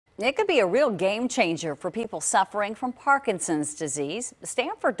It could be a real game changer for people suffering from Parkinson's disease.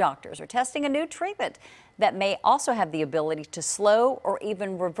 Stanford doctors are testing a new treatment that may also have the ability to slow or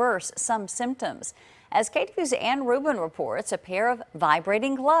even reverse some symptoms. As KTVU's Rubin reports, a pair of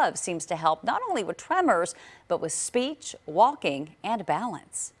vibrating gloves seems to help not only with tremors, but with speech, walking, and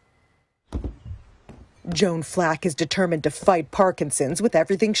balance. Joan Flack is determined to fight Parkinson's with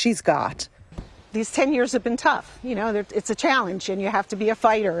everything she's got. These 10 years have been tough. You know, it's a challenge and you have to be a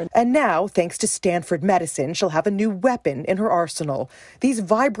fighter. And now, thanks to Stanford medicine, she'll have a new weapon in her arsenal. These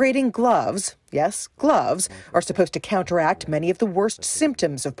vibrating gloves, yes, gloves, are supposed to counteract many of the worst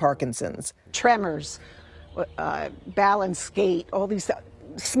symptoms of Parkinson's. Tremors, balance, gait, all these,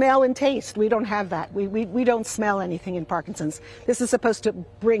 smell and taste. We don't have that. We don't smell anything in Parkinson's. This is supposed to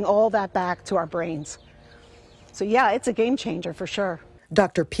bring all that back to our brains. So yeah, it's a game changer for sure.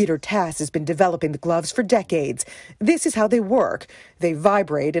 Dr. Peter Tass has been developing the gloves for decades. This is how they work. They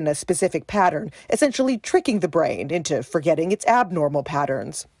vibrate in a specific pattern, essentially tricking the brain into forgetting its abnormal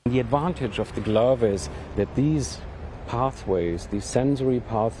patterns. The advantage of the glove is that these pathways, these sensory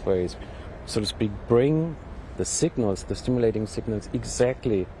pathways, so to speak, bring the signals, the stimulating signals,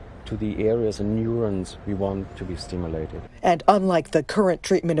 exactly to the areas and neurons we want to be stimulated. And unlike the current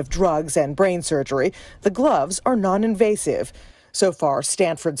treatment of drugs and brain surgery, the gloves are non-invasive. So far,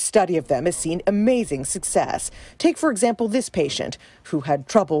 Stanford's study of them has seen amazing success. Take, for example, this patient who had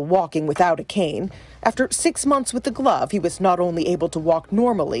trouble walking without a cane. After 6 months with the glove, he was not only able to walk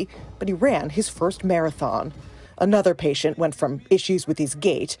normally, but he ran his first marathon. Another patient went from issues with his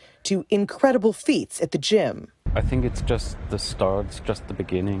gait to incredible feats at the gym. I think it's just the start, it's just the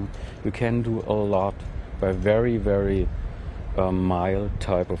beginning. You can do a lot by very, very mild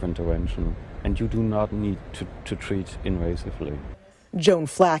type of intervention. And you do not need to treat invasively. Joan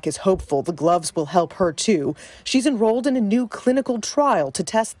Flack is hopeful the gloves will help her too. She's enrolled in a new clinical trial to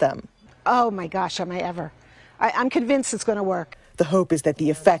test them. Oh my gosh, am I ever. I'm convinced it's going to work. The hope is that the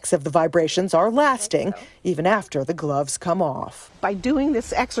effects of the vibrations are lasting, even after the gloves come off. By doing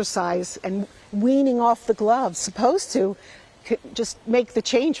this exercise and weaning off the gloves, supposed to just make the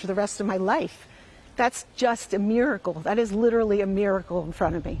change for the rest of my life. That's just a miracle. That is literally a miracle in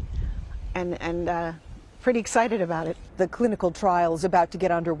front of me. And pretty excited about it. The clinical trial is about to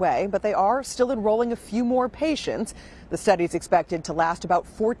get underway, but they are still enrolling a few more patients. The study is expected to last about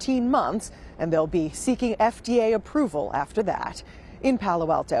 14 months, and they'll be seeking FDA approval after that. In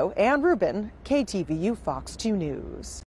Palo Alto, Rubin, KTVU Fox 2 News.